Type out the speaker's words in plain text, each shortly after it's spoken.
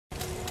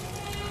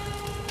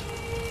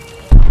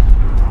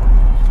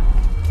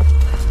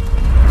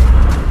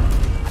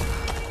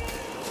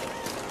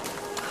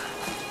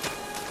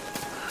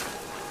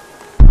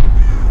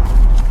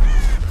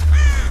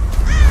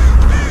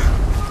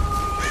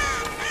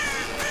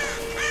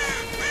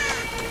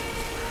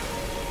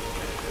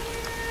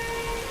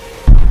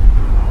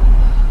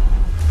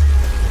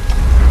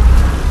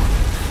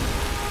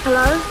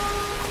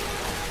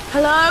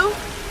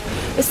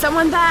Is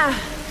someone there?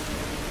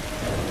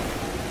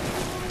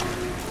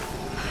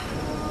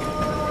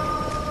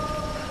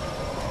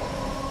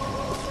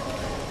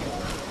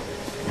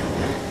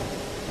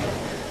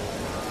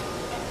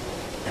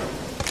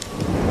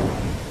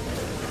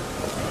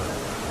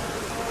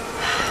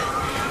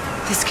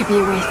 This could be a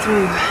way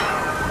through.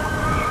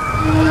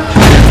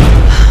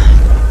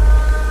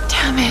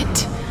 Damn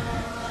it.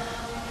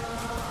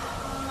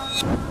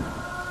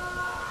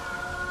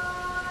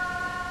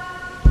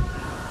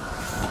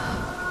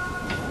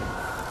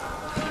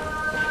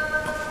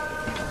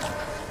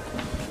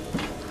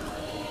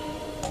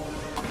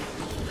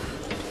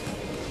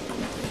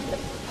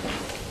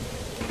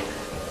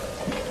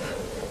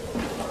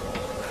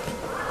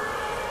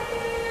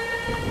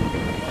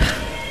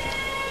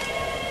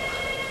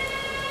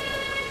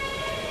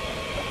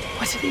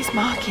 What are these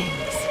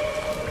markings?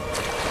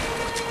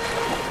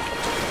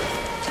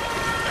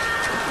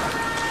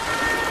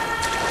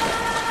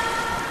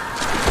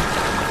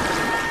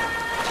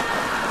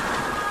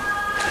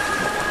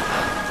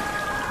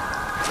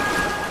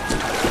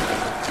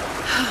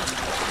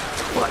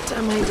 What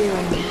am I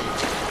doing?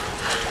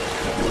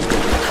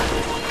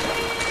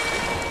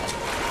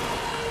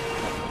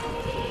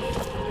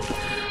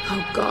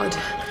 Oh God,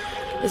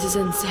 this is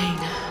insane.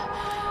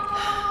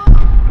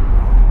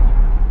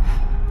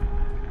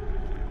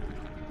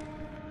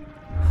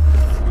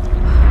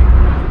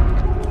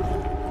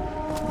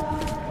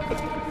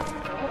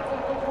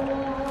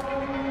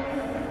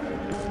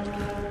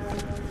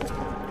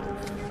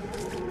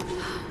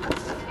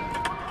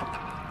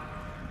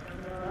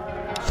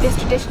 This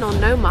traditional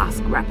no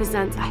mask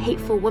represents a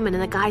hateful woman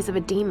in the guise of a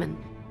demon.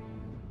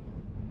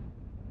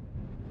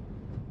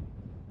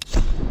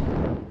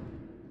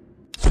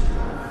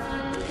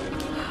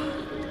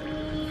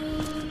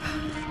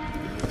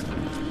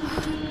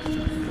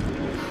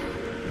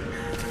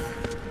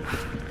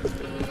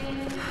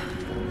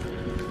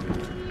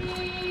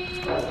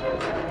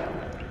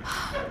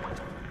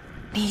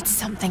 Need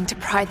something to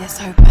pry this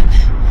open.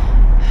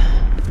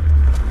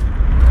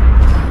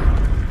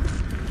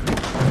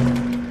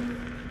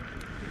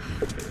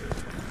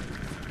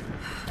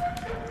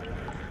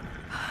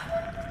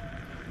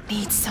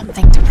 Need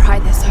something to pry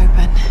this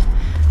open.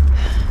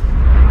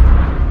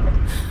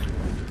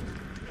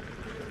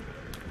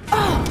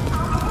 Oh!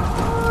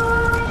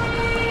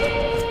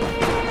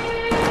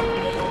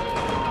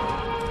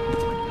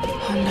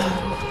 Oh no.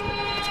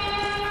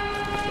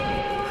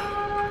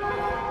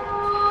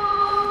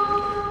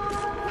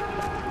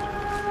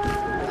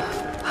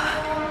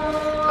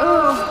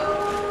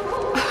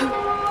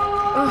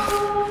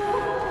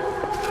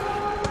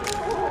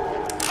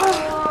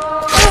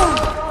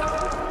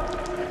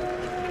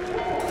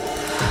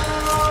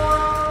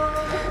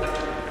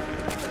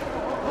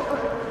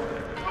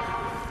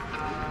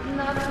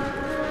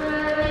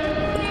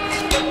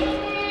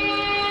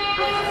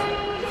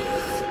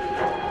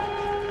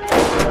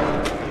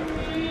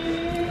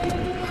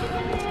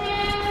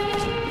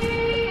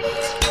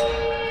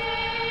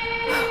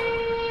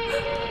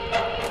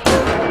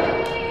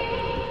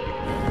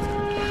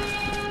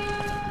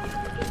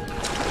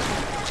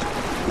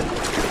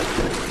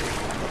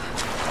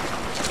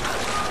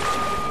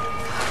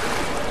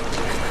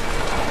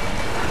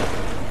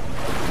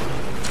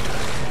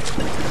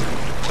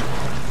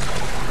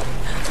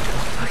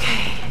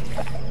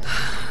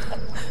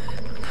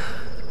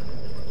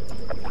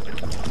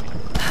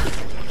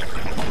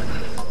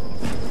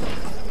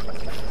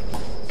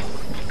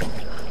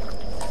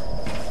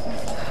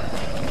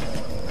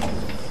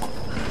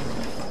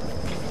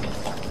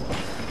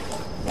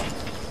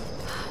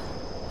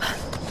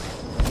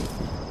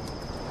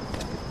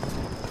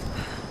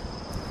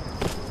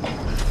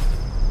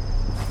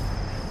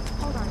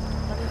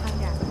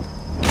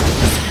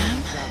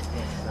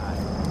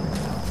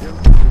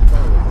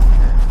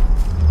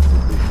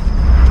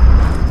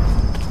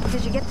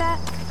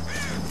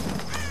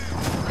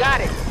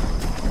 Got it.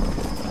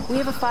 We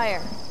have a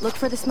fire. Look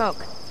for the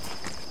smoke.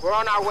 We're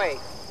on our way.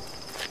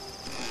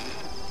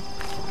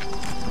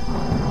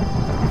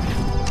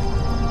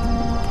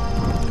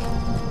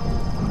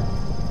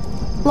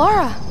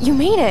 Laura, you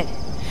made it.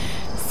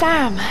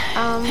 Sam,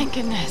 thank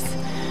goodness.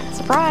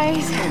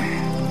 Surprise.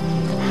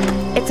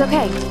 It's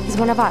okay. He's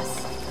one of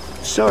us.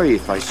 Sorry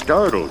if I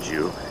startled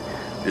you.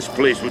 This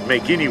place would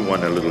make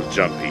anyone a little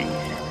jumpy.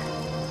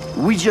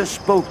 We just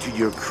spoke to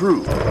your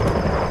crew.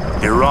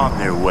 They're on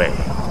their way.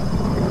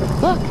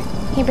 Look,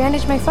 he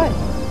bandaged my foot.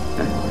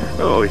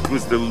 Oh, it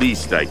was the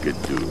least I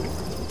could do.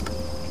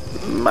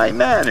 My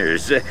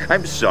manners.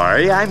 I'm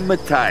sorry, I'm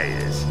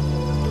Matthias.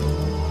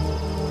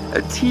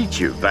 A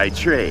teacher by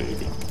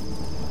trade.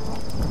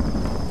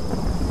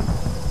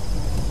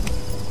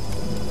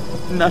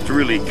 Not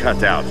really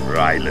cut out for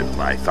island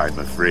life, I'm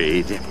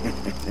afraid.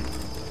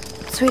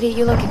 Sweetie,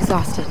 you look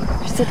exhausted.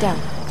 Sit down.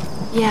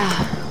 Yeah.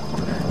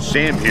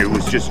 Sam here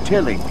was just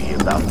telling me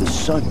about the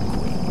Sun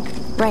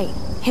Queen. Right,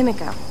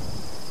 Himiko.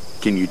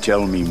 Can you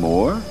tell me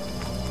more?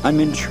 I'm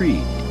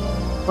intrigued.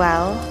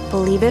 Well,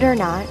 believe it or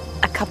not,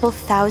 a couple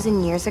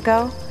thousand years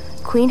ago,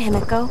 Queen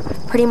Himiko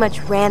pretty much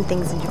ran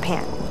things in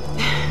Japan.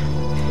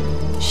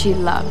 She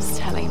loves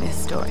telling this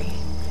story.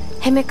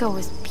 Himiko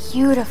was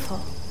beautiful,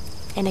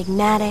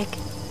 enigmatic,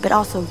 but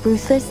also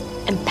ruthless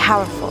and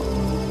powerful.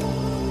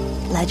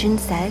 Legend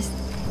says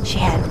she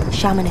had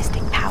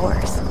shamanistic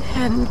powers.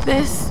 And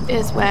this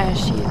is where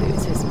she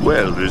loses me.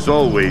 Well, there's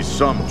always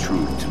some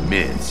truth to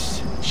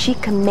myths. She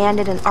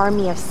commanded an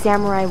army of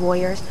samurai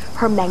warriors,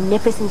 her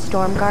magnificent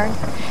storm guard.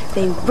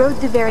 They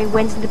rode the very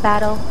winds into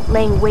battle,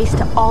 laying waste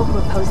to all who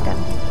opposed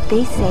them.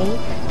 They say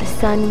the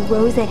sun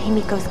rose at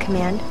Himiko's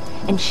command,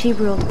 and she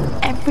ruled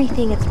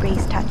everything its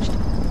rays touched,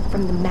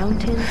 from the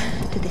mountains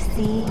to the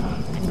sea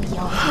and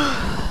beyond.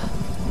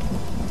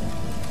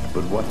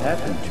 But what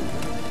happened to her?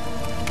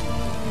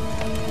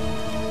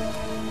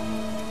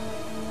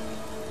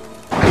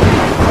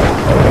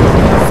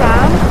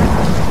 Sam?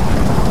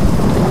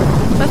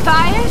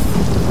 Matthias?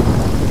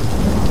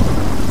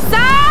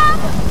 Sam!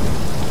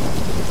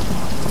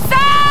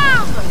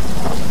 Sam!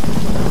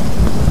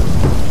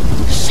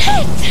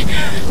 Shit!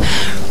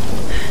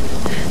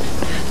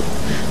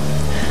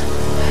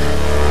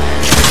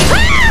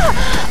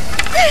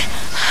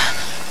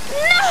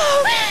 No!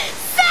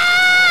 Sam!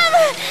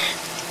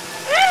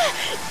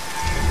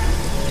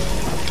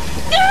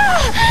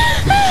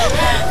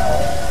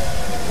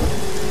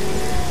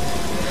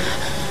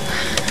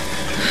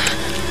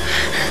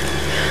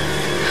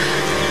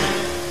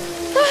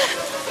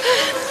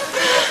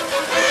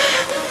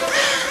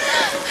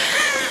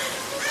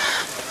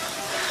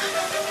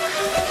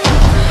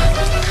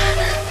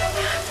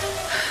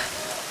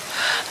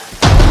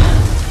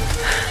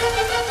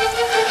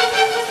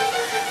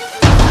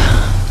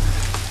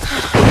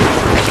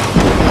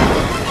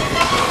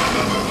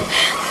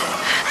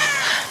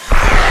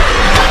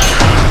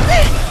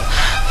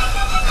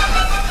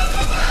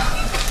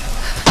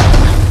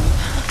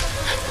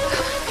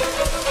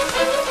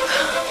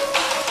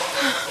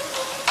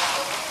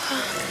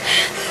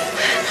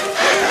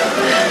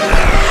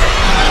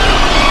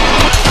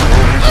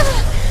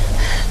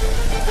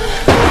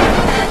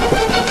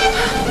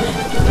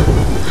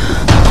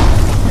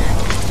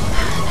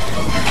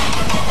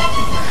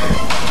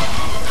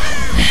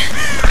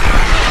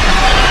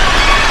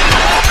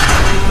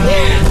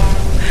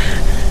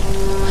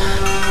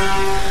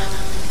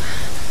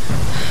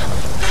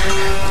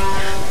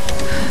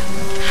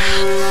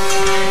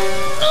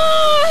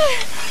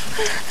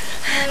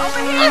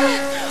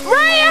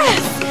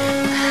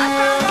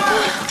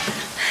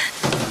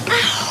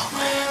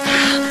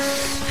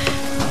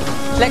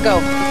 Let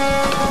go.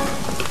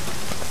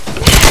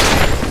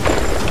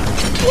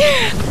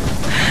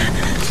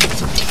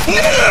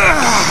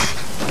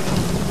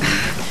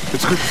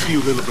 It's good to see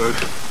you, little bird.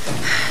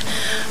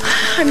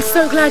 I'm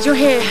so glad you're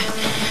here.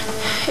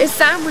 Is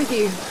Sam with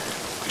you?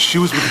 She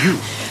was with you.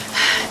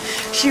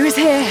 She was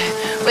here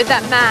with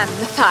that man,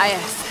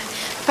 Matthias.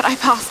 But I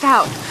passed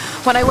out.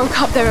 When I woke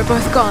up, they were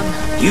both gone.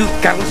 You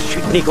girls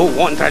shouldn't go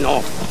wandering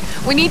off.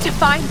 We need to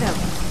find them.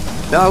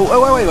 No,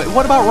 wait.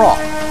 What about Raw?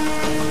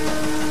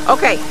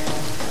 Okay,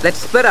 let's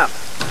split up.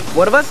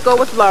 One of us go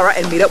with Laura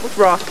and meet up with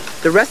Roth.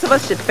 The rest of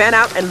us should fan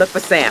out and look for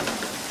Sam.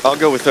 I'll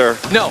go with her.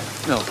 No.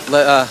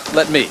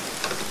 Let me.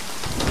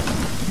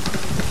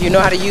 You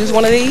know how to use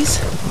one of these?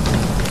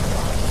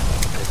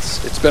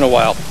 It's been a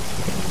while.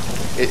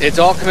 It's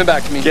all coming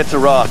back to me. Get to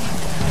Roth.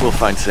 We'll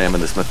find Sam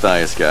and this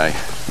Matthias guy.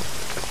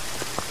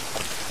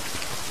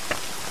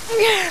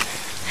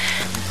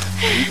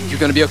 You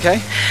gonna be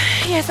okay?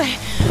 Yes, I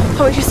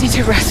just need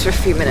to rest for a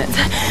few minutes.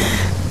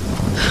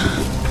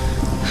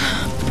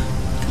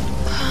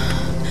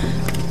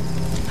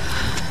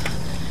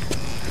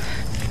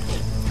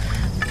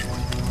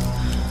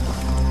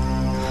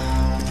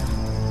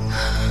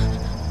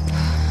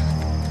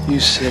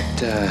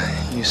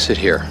 You sit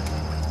here.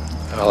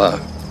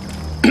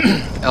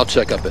 I'll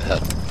check up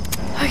ahead.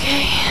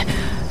 Okay.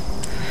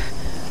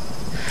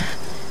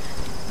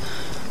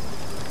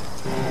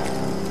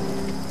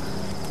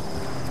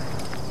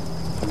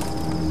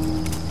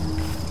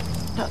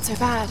 Not so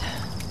bad.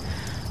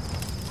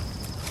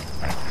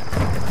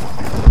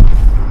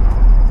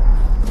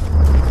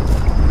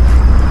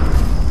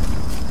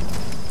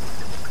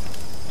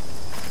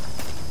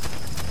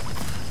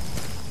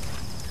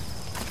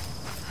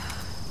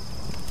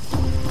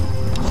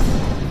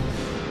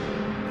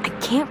 I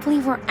can't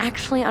believe we're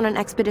actually on an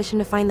expedition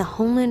to find the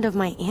homeland of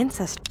my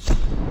ancestors.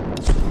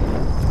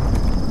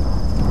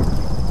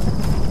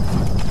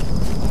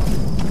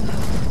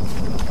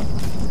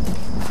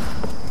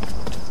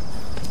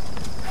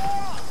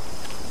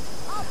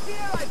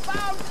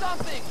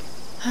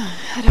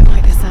 I don't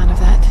like the sound of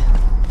that.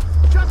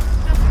 Just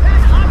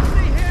head up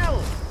the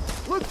hill!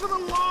 Look for the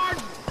large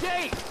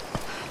gate!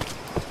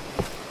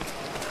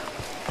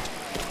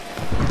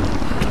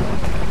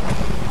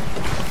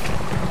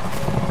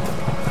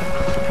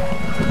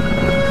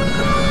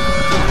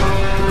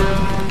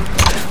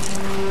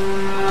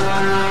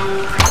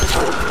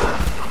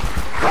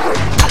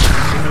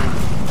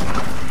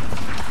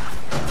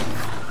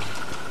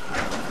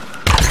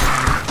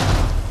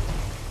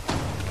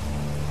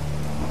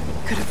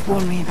 Could have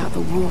warned me about the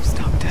wolves,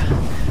 Doctor.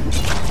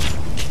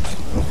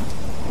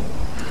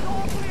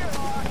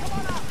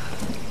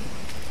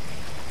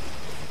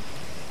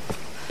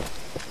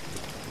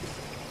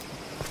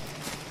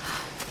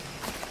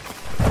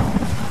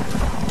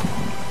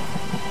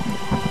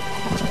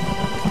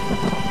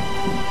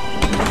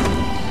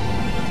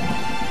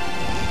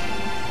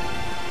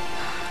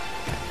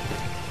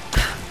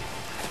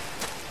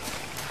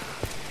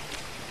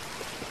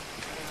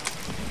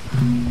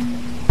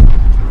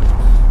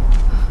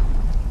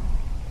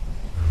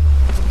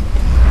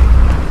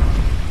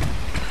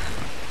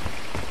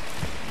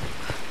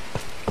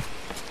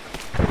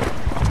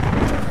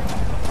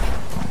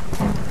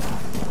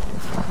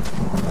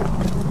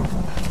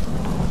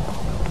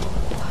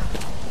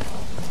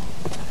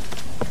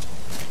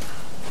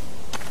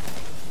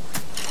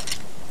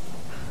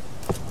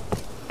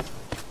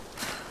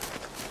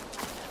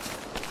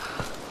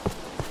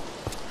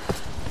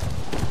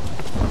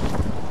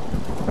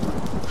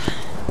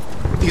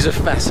 These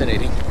are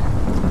fascinating.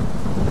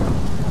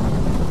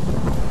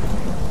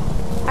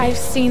 I've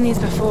seen these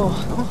before.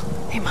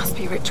 They must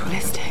be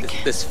ritualistic.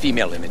 This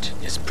female image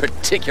is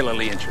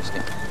particularly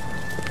interesting.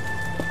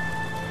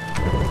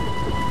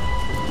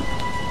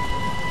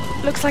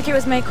 Looks like it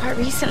was made quite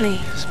recently.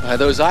 It's by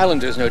those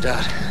islanders, no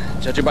doubt.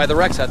 Judging by the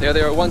wrecks out there,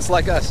 they were once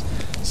like us.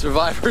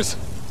 Survivors.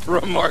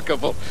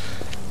 Remarkable.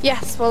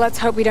 Yes, well, let's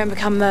hope we don't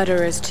become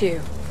murderers,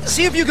 too.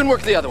 See if you can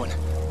work the other one.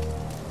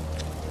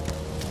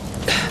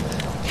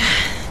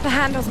 The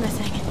handle's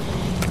missing.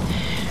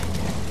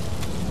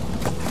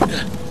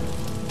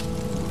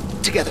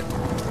 Together.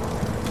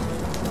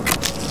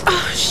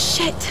 Oh,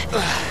 shit.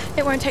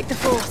 It won't take the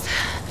force.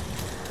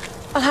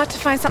 I'll have to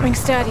find something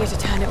sturdier to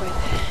turn it with.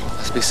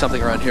 Must be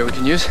something around here we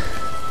can use.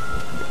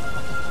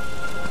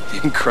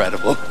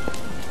 Incredible.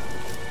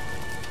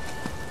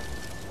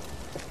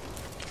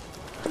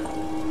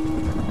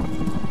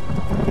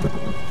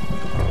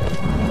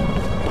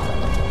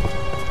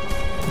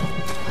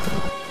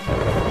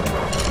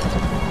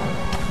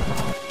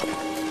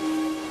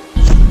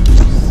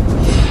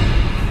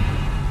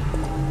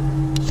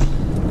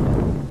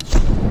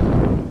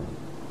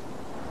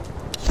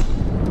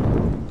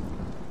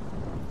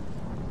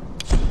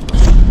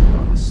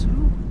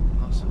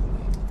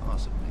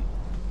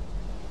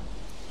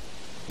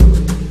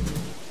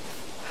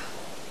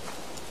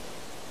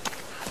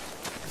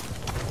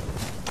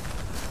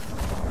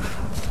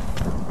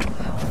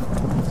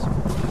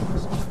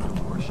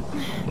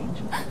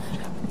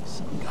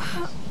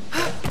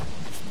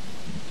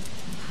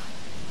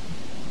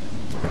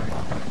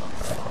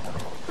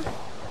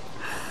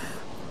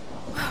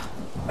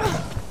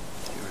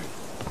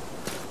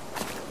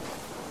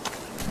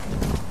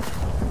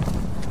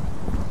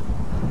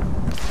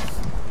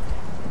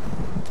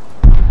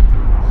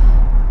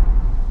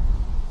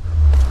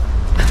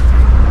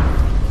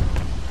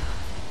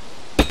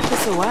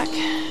 This'll work.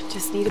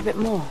 Just need a bit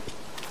more.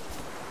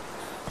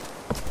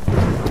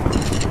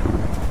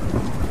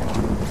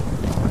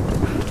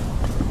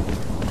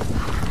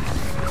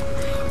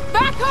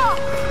 Back off!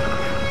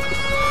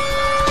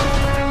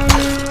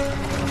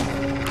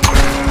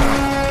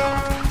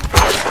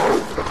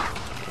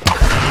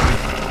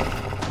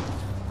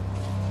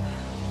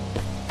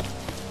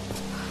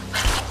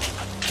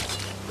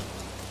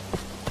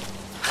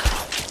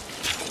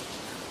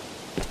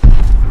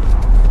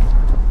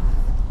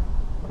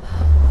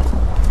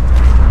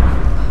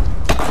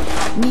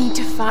 Need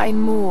to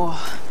find more.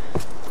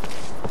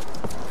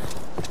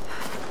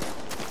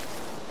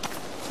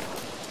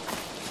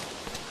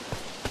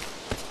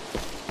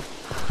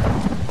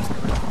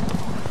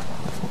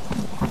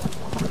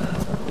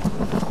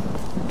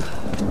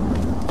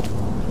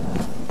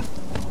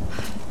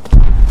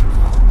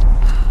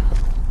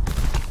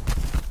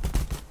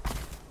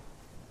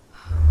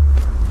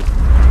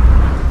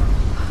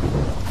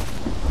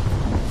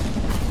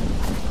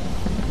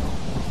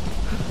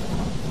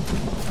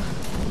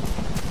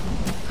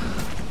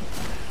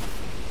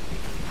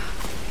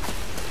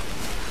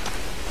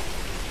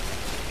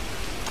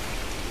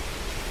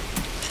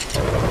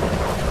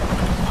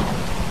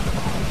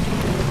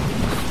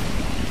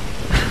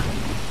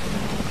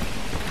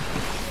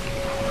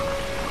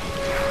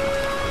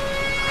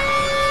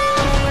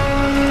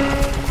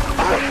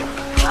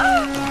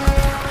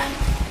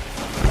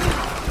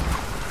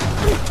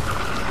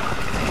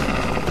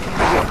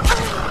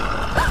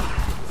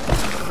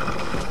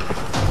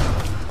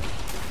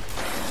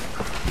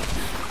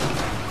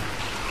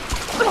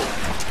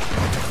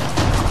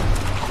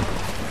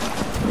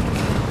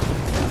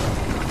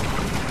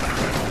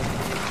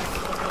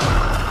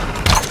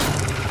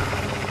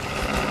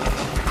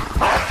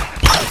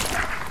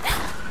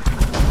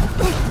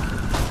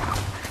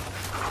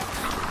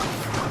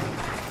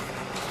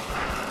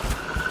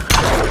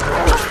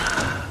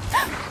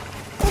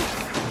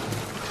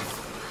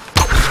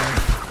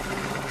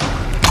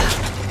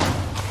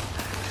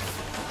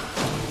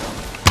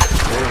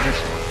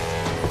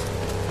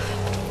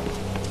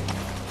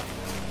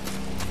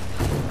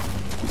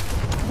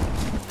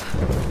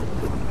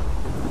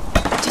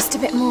 Just a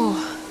bit more.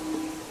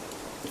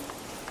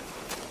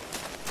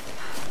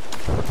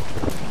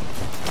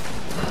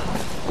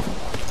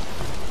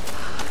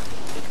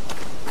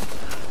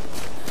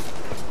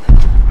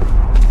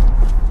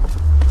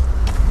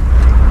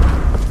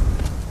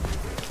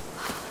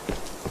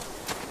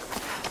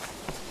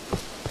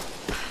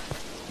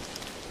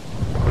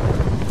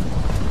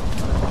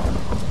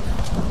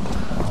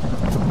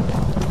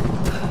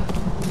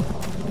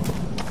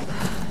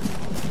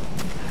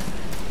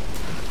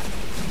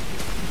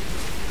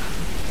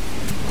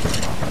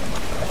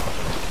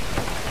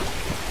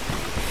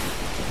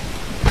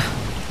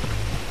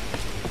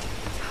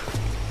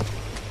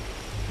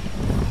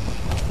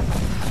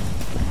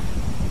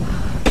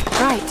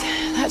 Right,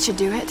 that should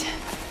do it.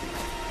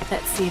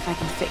 Let's see if I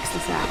can fix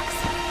this axe.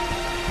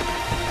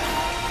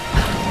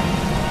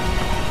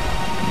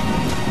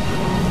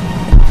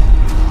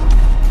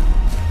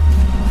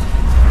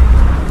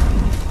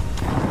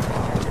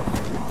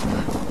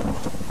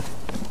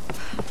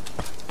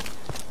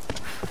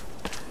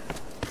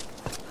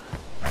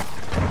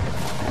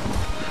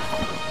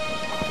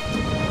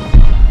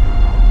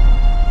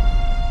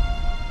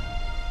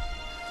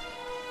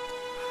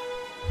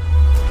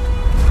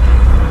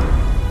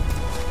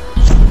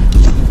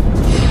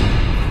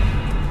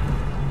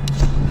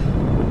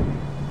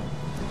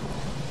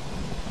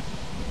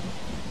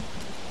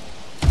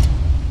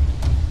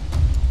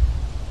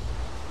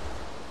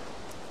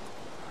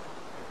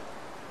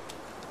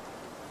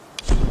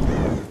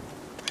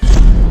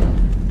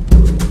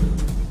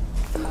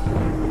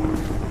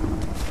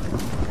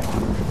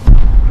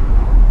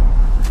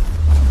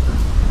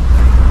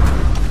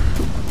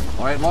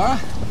 Laura?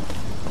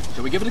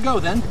 Shall we give it a go,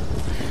 then?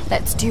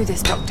 Let's do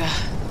this, Doctor.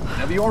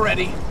 Whenever you're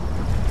ready.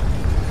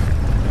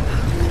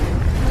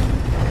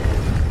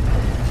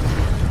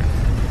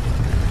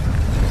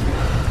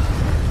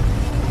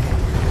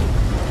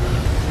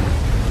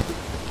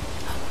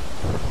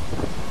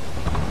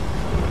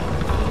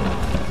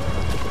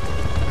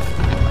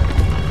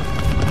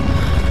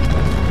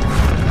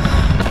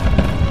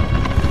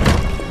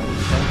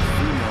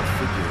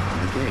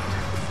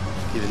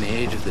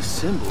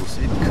 Symbols,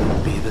 it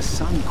could be the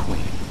Sun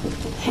Queen.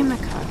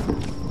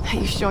 Himiko. Are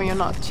you sure you're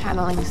not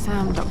channeling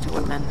Sam, Dr.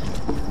 Whitman?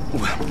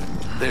 Well,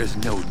 there's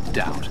no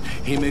doubt.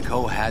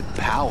 Himiko had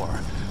power.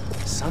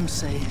 Some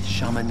say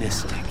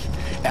shamanistic,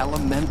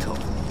 elemental.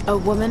 A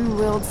woman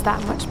wields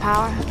that much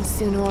power, and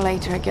sooner or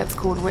later it gets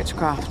called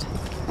witchcraft.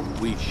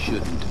 We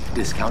shouldn't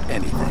discount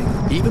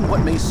anything, even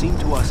what may seem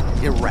to us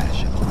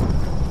irrational.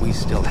 We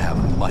still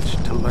have much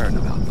to learn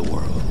about the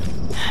world.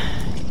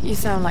 You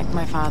sound like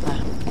my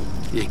father.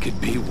 It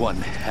could be one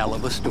hell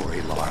of a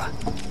story, Laura.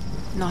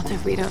 Not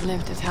if we don't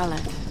live to tell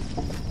it.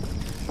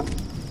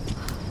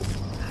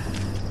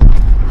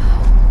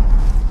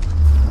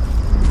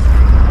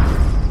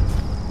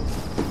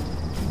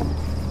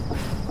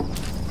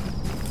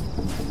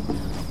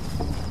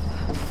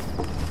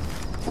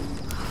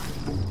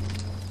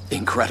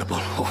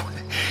 Incredible. Oh,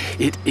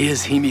 it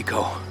is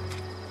Himiko.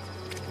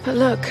 But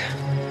look,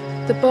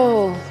 the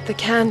bowl, the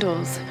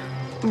candles.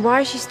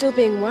 Why is she still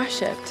being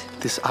worshipped?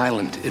 This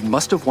island, it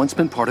must have once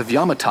been part of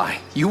Yamatai.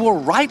 You were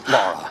right,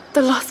 Laura.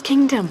 The Lost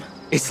Kingdom.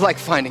 It's like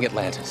finding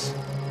Atlantis.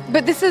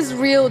 But this is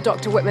real,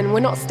 Dr. Whitman. We're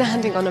not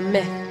standing on a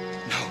myth.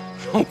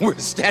 No, we're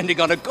standing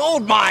on a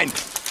gold mine.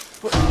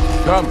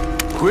 Come,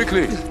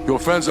 quickly. Your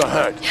friends are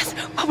hurt. Yes,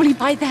 probably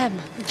by them.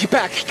 Get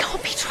back. They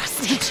can't be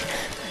trusted.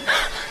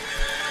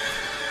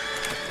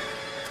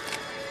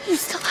 You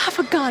still have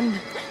a gun.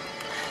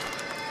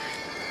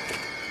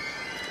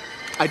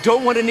 I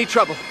don't want any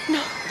trouble.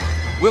 No.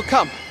 We'll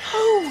come.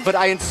 No. But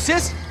I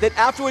insist that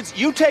afterwards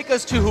you take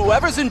us to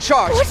whoever's in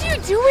charge. What are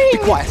you doing? Be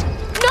quiet.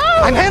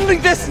 No! I'm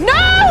handling this! No!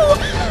 No!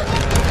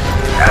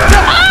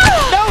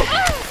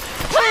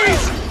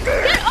 Please!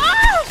 Get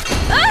off!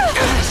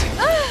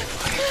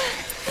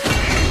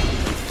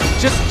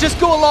 Just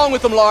go along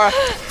with them, Laura.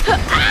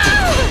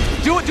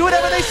 Do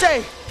whatever they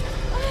say.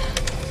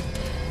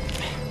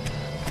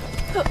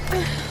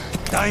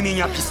 Дай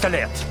меня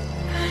пистолет.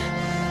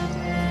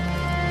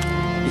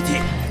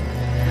 Иди.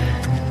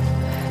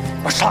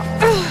 Пошла.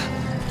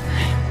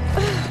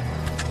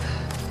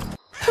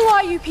 Who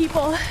are you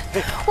people?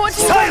 What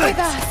do you want with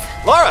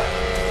us? Laura!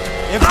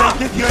 If they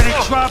give you any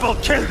trouble,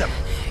 kill them.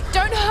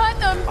 Don't hurt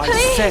them,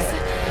 please! I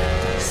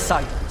said,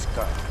 silence,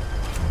 girl.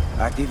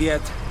 А ты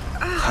ведь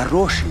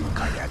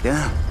хорошенькая,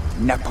 да?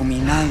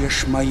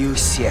 Напоминаешь мою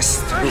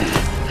сестру.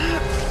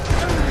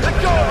 Let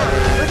go!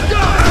 Let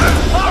go!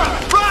 Laura,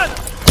 run!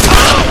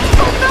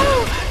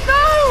 No!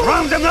 No!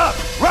 Round them up!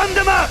 Round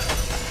them up!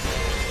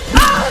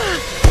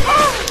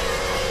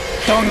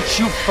 Don't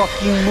you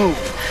fucking move!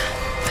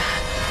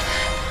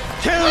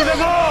 Kill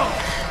them all!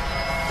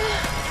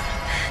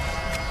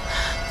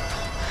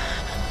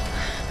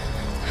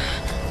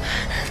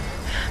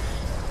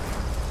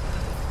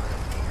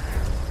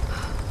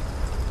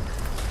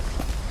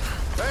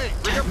 Hey,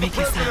 bring up the Make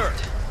a prisoner! sound.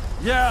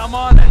 Yeah, I'm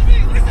on it.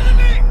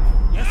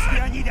 Если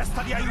они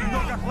доставляют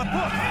много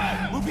хлопот,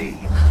 убей!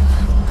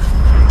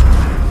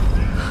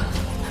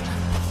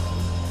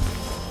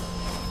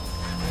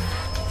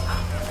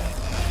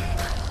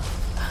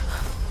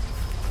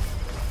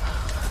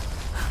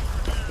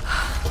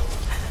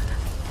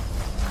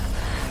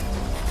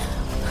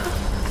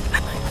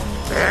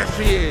 There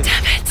she is!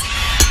 Damn it!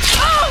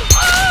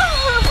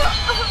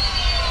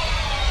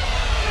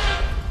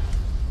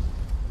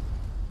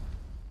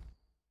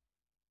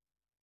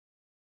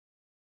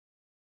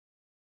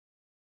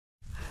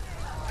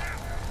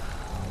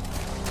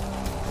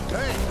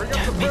 Hey, bring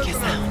up the Make a prisoner!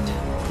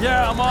 sound.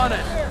 Yeah, I'm on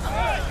it.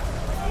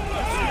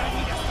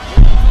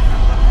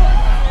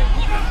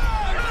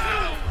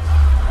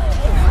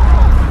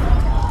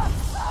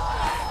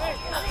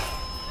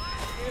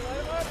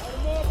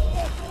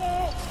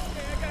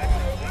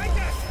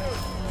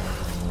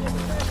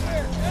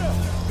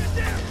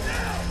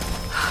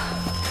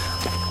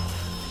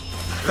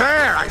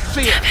 There, I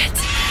see it! Damn it!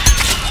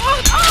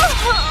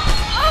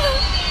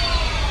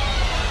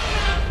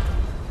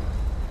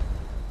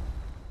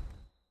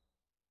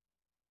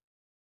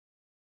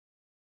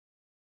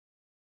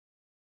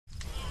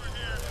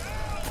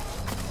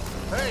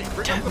 Hey,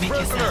 bring up Don't the make a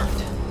prisoner!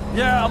 sound.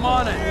 Yeah, I'm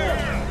on it.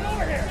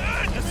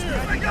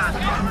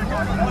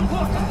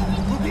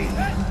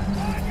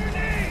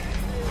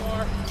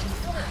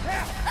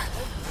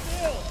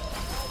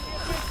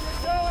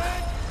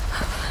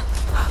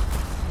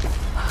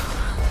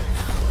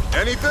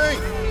 Anything?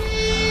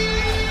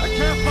 I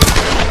can't find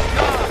it!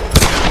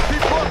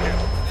 Keep looking!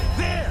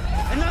 There,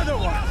 another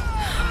one.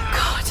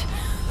 God.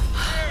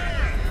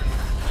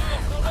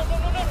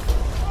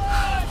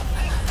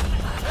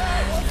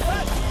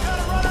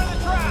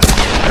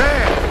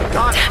 There!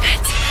 Got it! Damn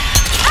it!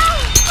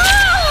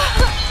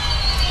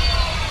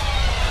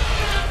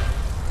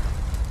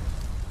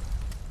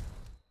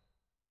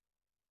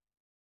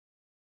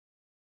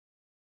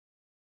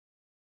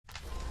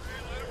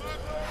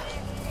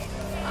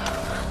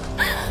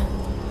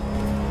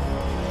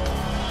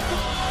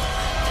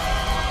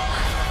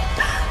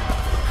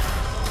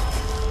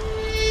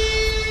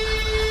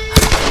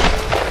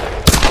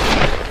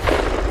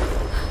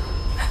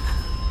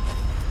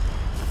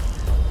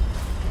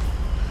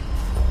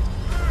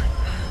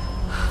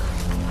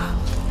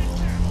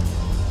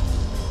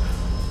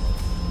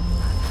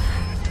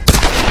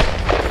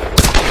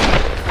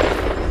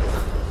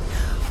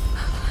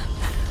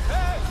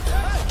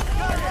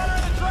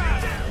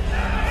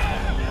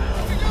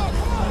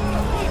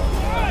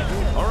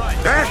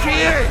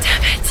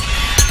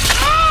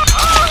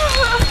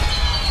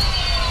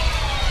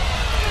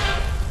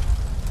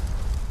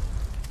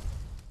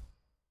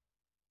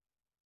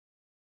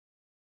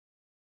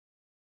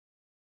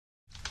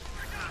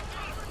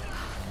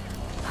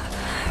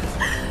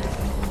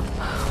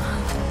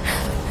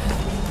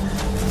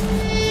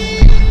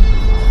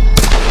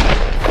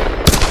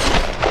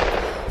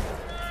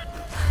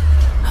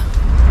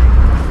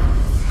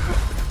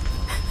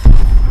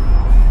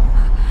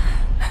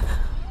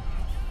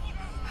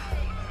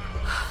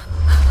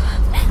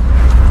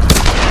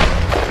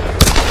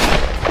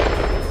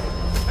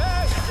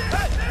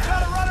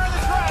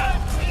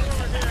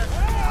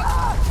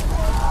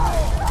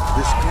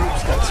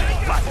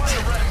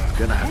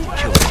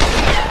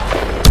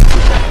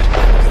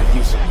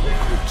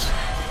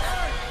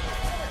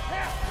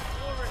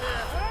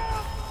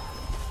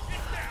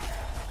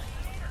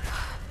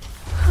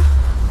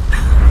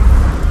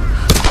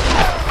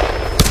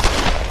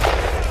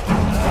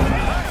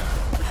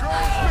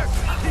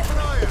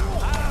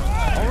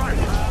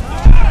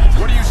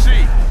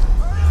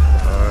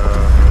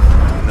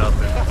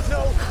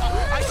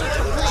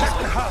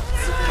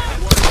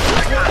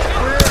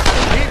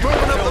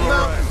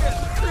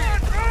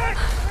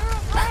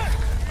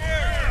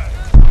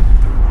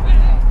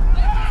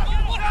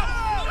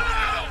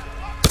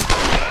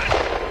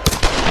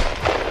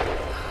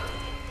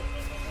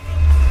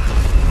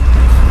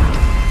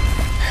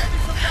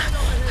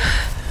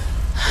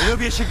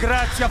 Любишь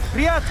играться в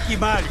прятки,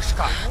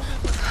 малышка?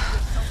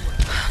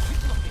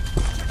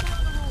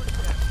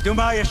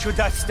 Думаешь,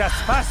 удастся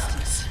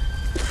спастись?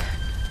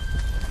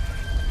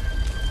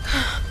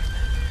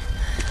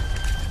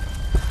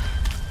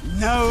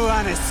 No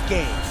one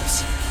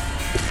escapes.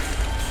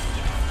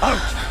 Out!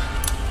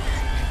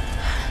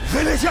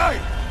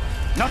 Вылезай!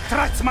 Но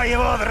трать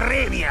моего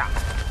времени!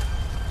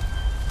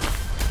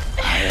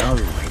 I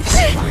always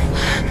find...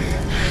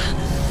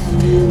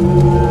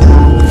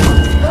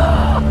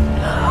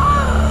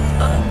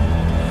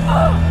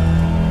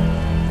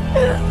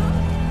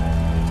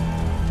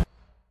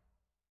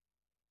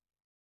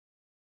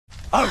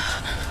 Out!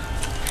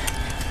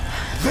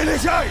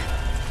 Вылезай!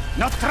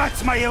 Но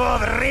трать моего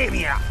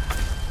времени!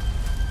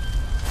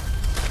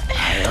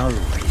 I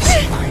always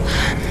find...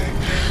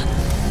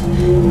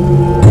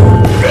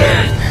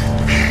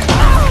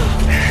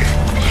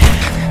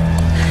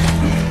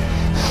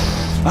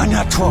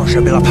 Она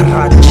тоже была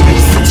порядочной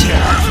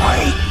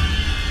стервой.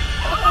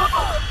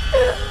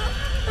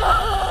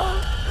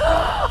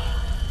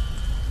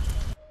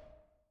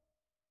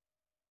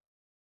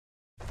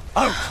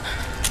 Аут!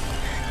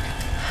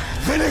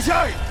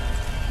 Вылезай!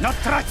 Но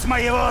трать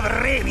моего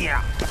времени!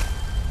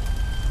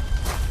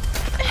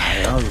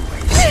 I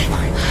always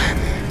find...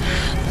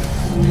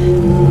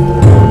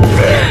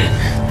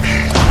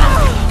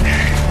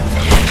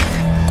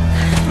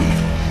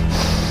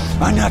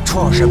 Она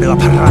тоже была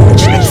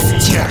порядочной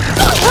стервой.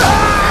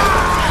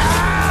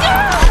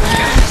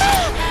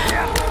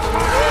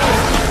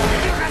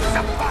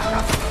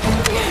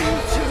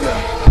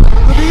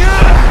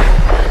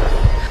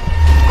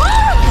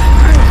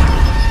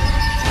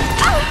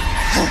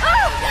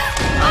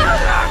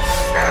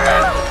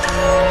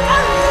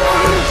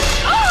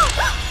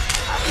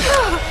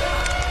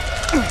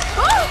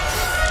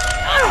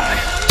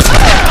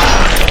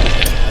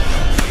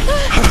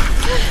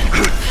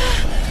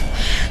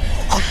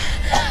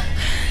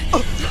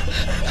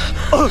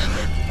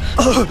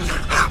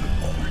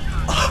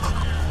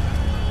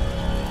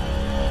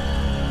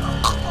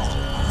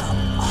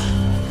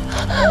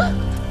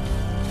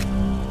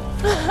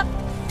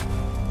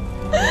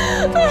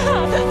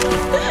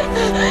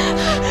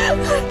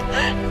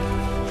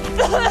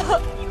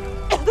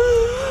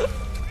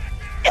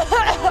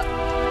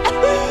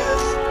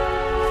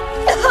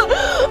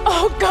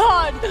 Oh,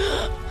 God!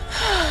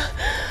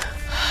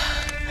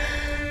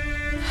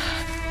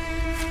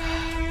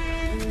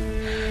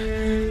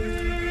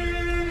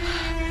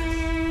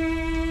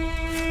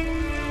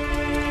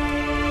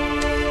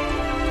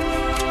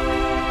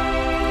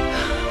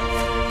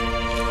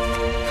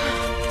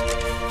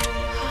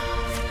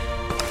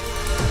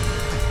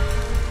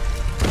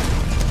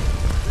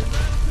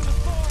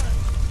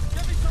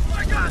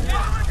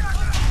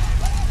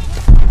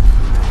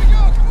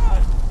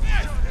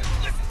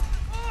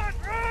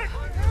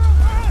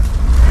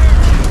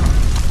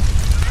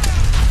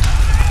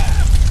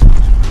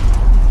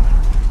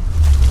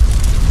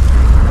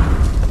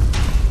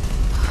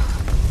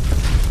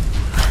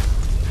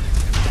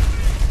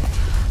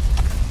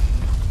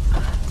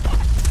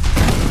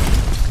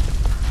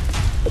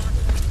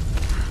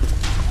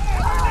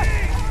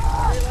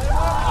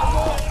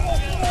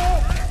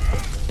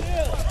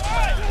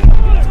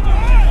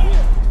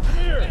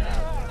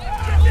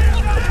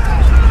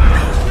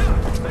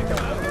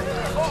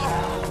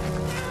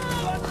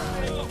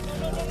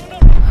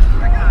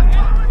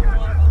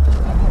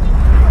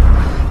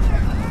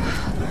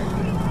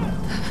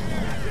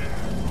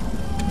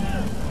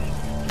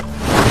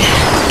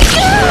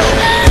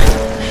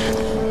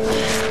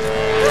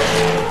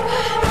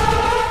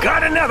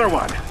 Another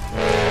one.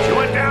 She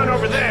went down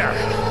over there.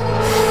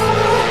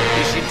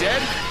 Is she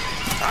dead?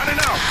 I don't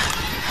know.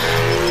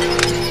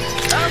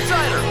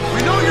 Outsider,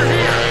 we know you're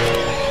here.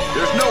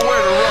 There's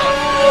nowhere to run.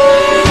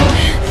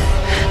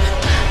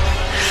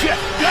 Shit,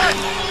 gun!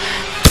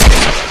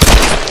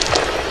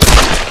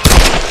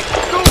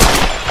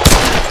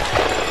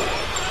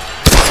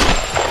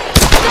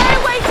 Stay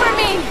away from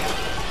me!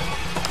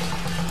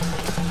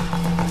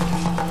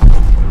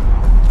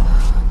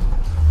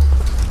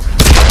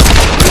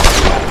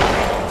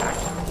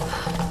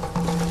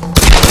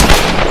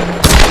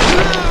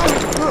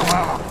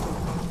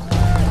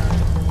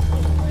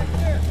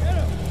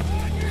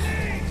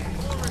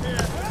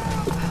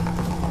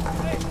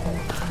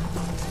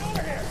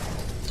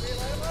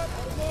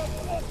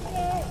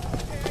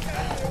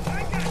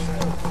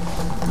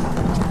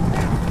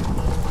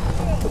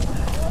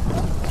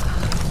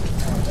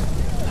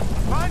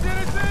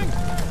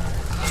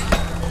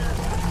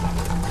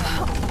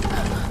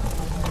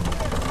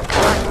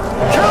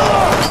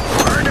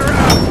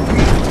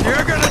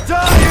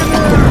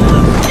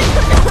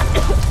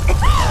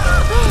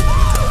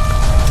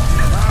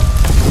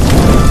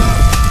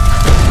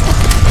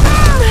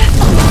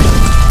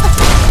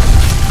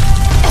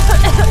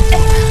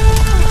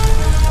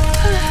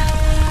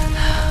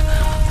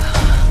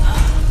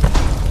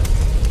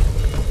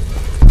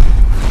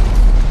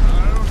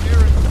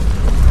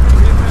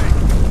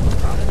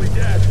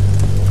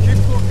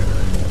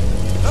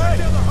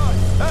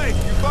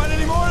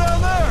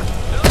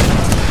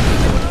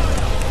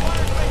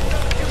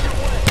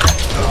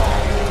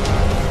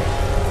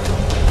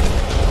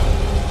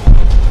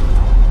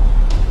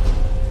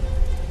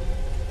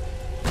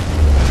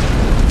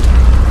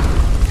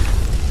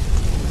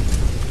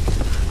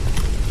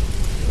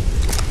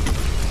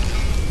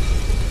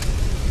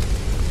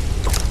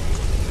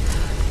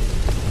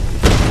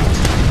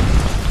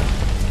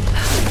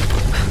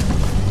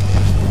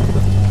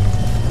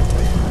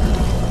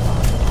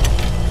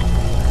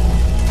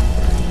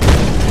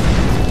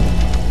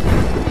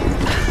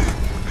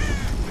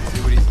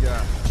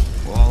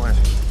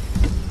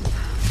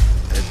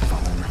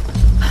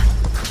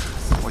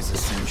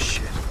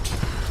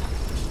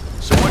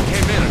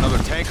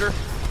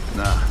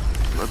 Nah,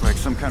 look like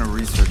some kind of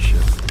research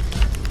ship.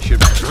 Should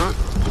be. Huh?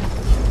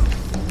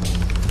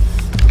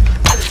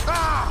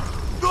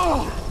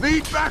 Oh,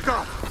 need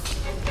backup!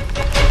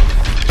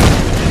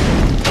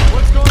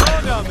 What's going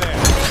on down there?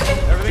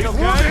 Everything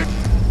okay?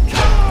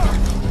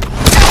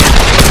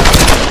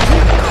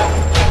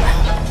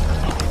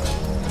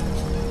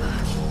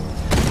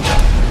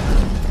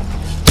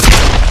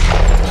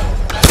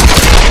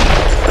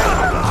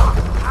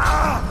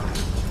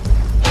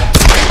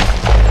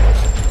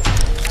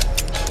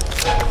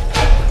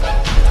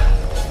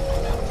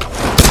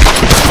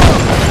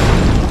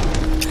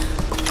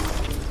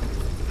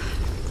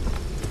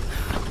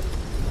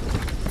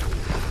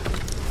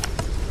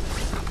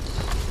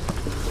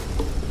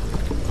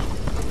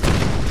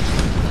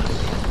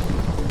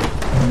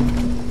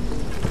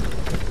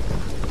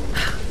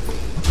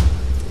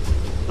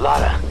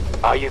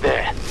 Are you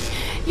there?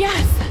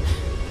 Yes.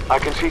 I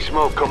can see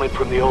smoke coming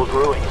from the old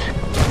ruins.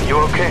 You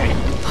okay?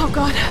 Oh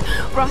God,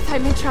 Roth,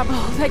 I'm in trouble.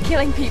 They're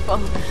killing people.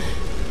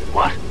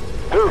 What?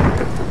 Who?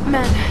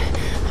 Men.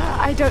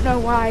 I don't know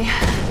why.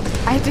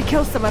 I had to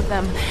kill some of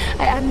them.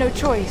 I had no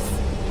choice.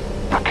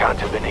 That can't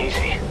have been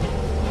easy.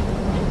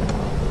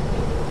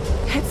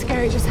 It's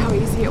scary just how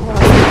easy it was.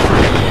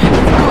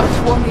 You've got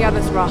to warn the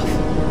others, Roth.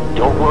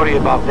 Don't worry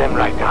about them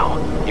right now.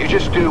 You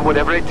just do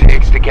whatever it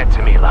takes to get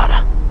to me,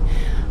 Lara.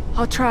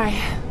 I'll try.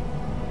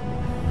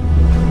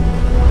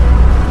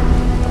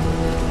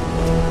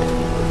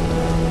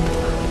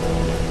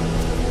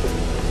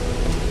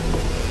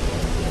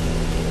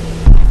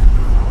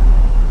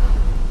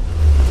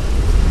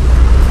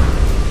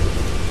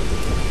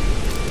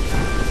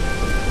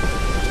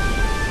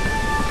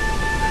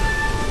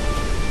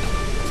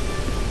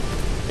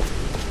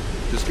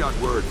 Just got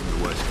word from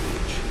the West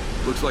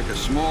Beach. Looks like a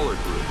smaller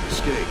group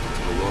escaped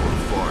into the lower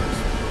forest.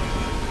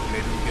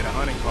 Maybe we get a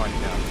hunting party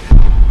down there.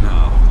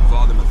 No,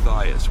 Father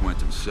Matthias went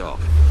himself.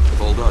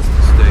 Told us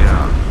to stay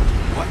out.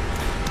 What?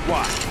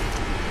 Why?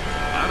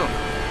 I don't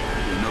know.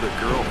 Maybe another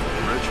girl for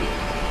the ritual.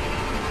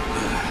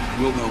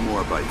 We'll know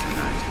more by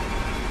tonight.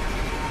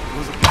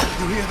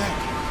 You hear that?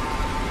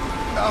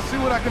 I'll see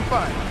what I can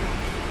find.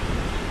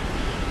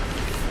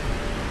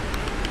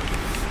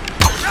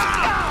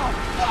 Ow!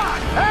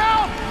 Fuck!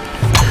 Help!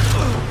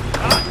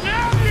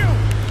 Damn you!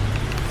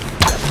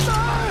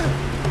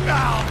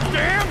 Oh,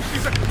 damn!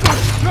 She's a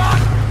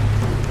shot!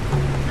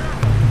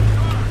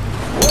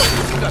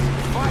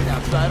 Fight,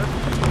 outsider.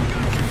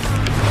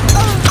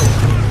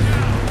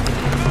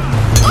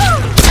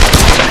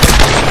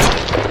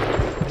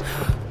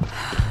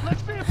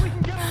 Let's see if we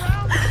can get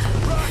around this.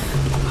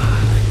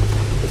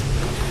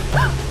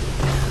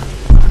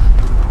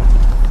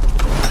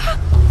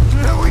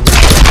 There we go.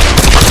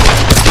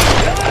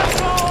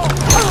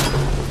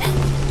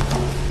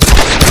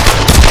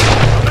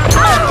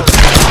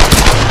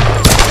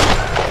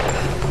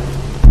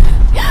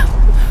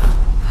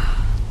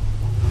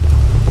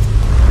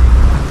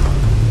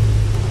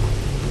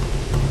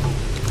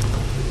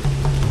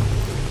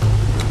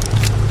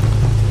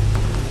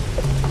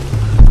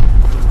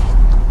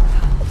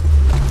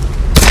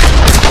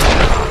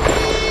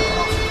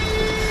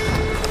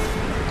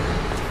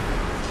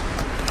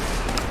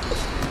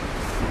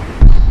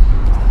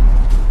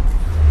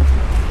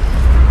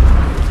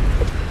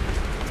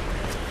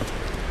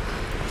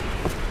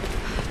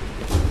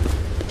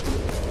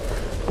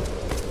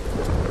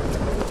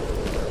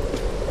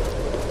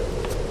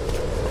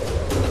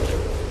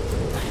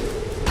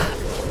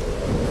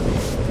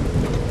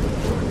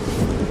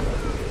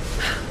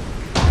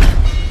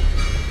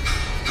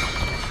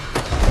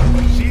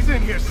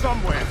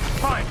 Somewhere.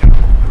 Find her.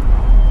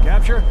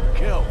 Capture?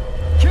 Kill.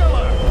 Kill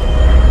her!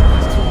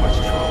 That's too much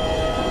trouble.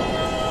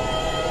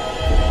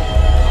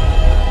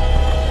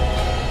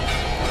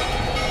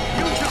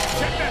 You jump.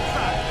 Check that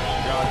side.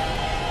 Got it.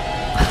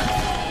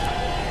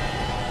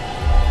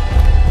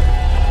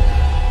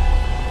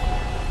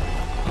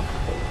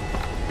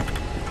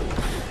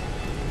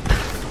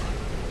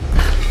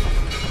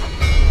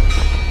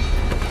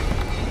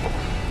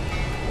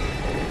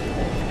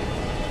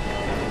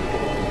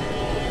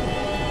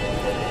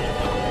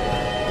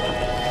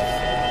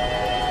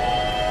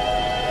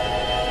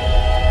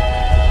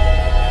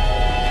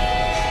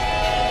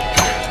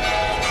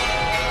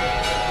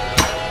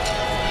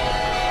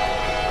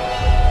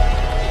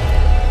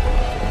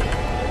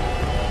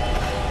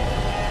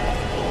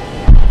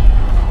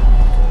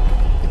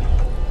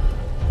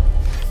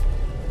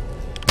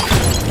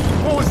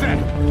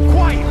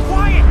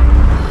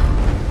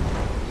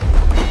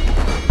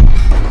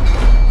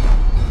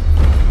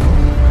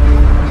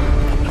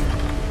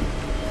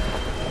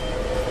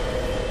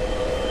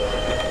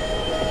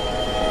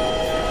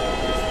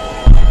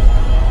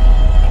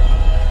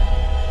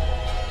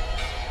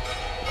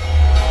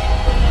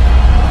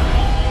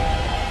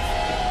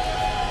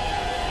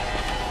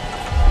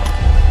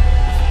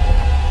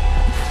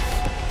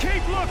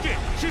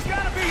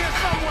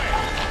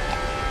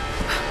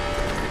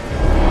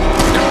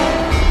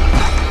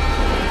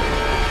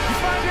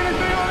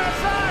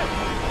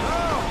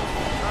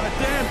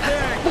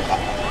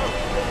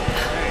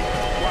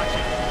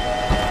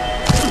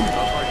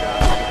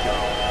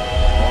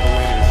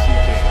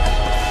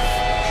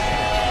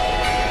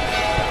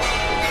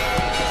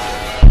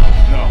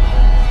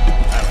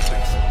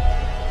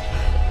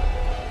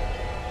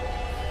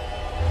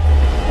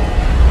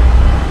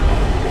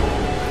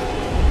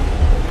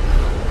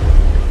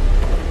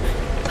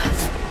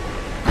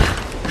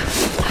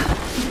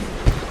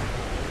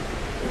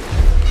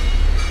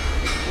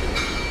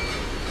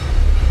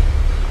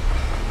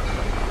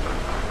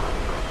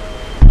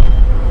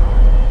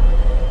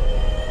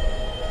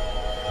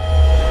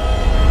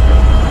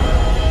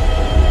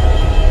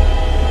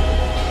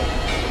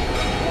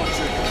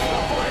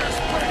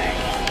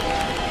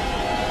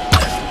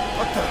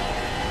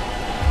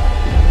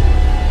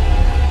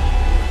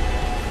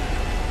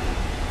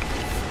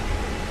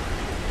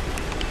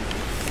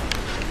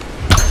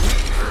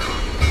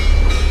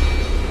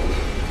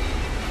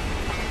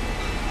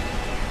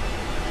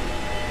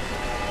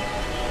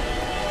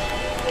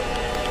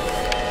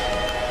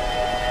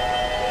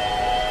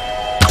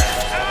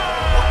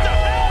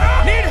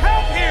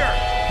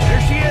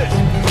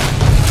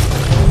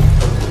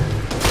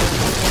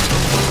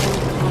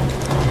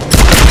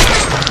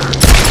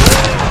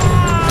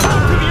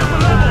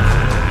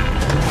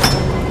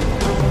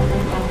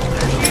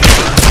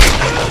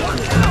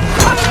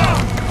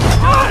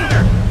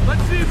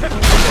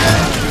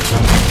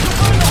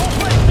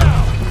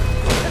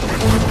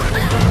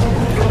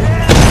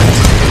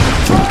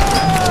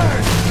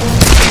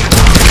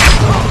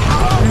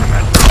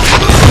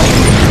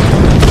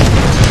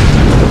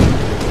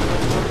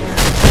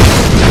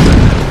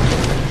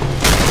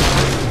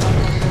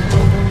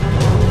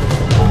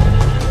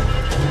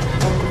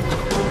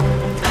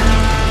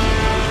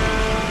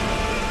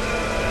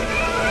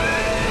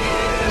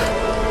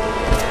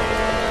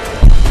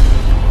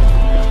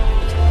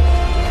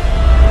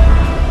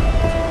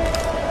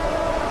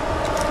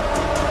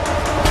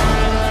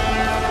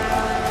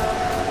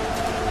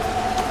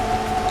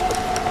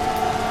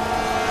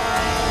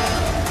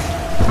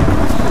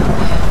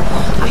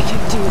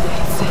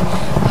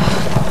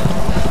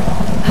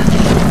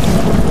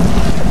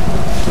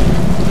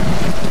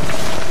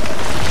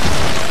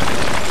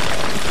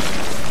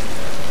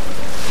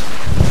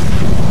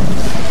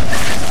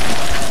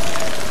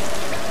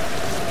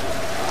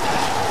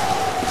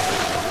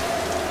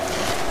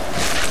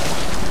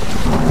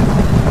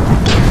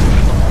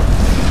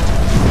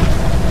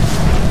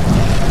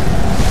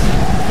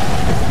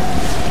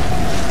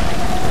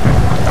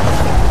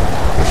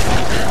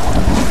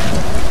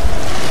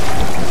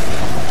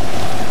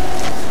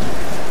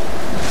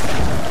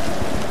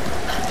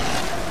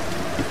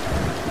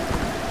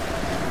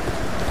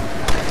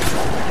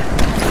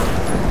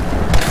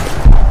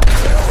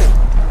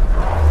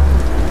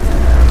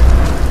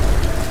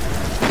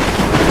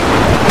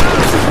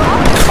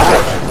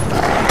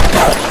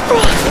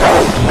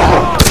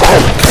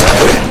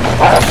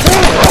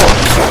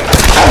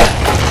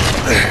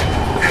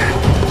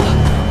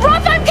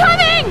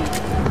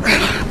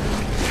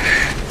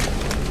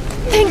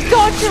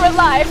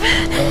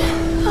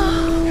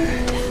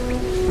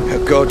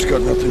 God's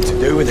got nothing to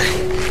do with it.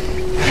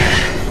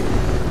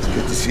 It's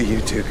good to see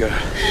you two, girl.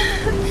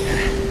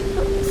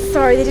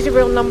 Sorry, they did a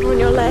real number on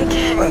your leg.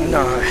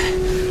 No,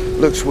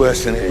 looks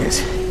worse than it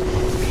is.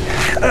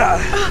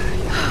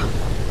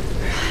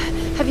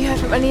 Have you heard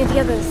from any of the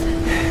others?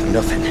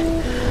 Nothing.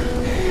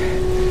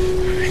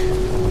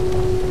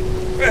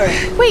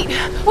 Wait,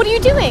 what are you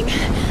doing?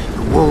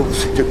 The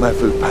wolves took my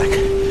food pack.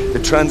 The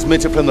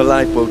transmitter from the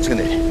lifeboat's in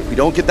it. If we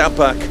don't get that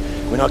back,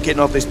 we're not getting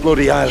off this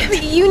bloody island.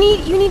 But you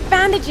need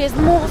bandages,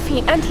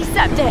 morphine,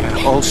 antiseptic.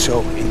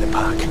 Also in the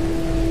pack.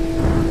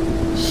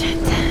 Shit.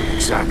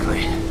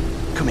 Exactly.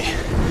 Come here.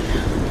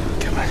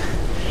 Come on.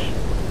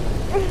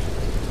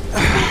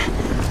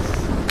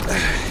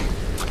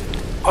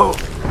 Oh.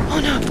 Oh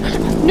no.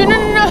 No!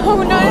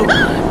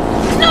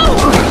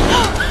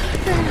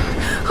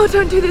 Oh,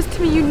 don't do this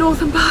to me, you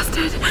northern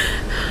bastard.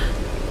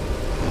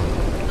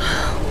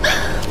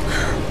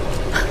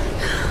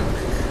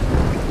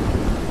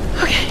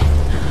 Okay.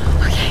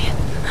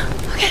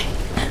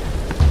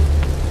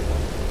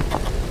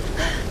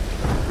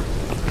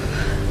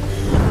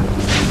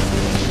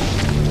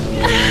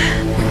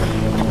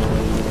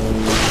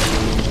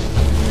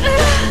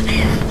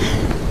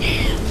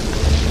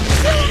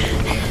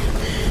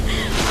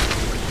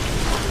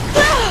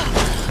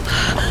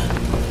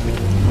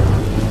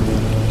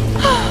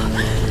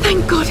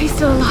 Thank God he's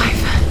still alive.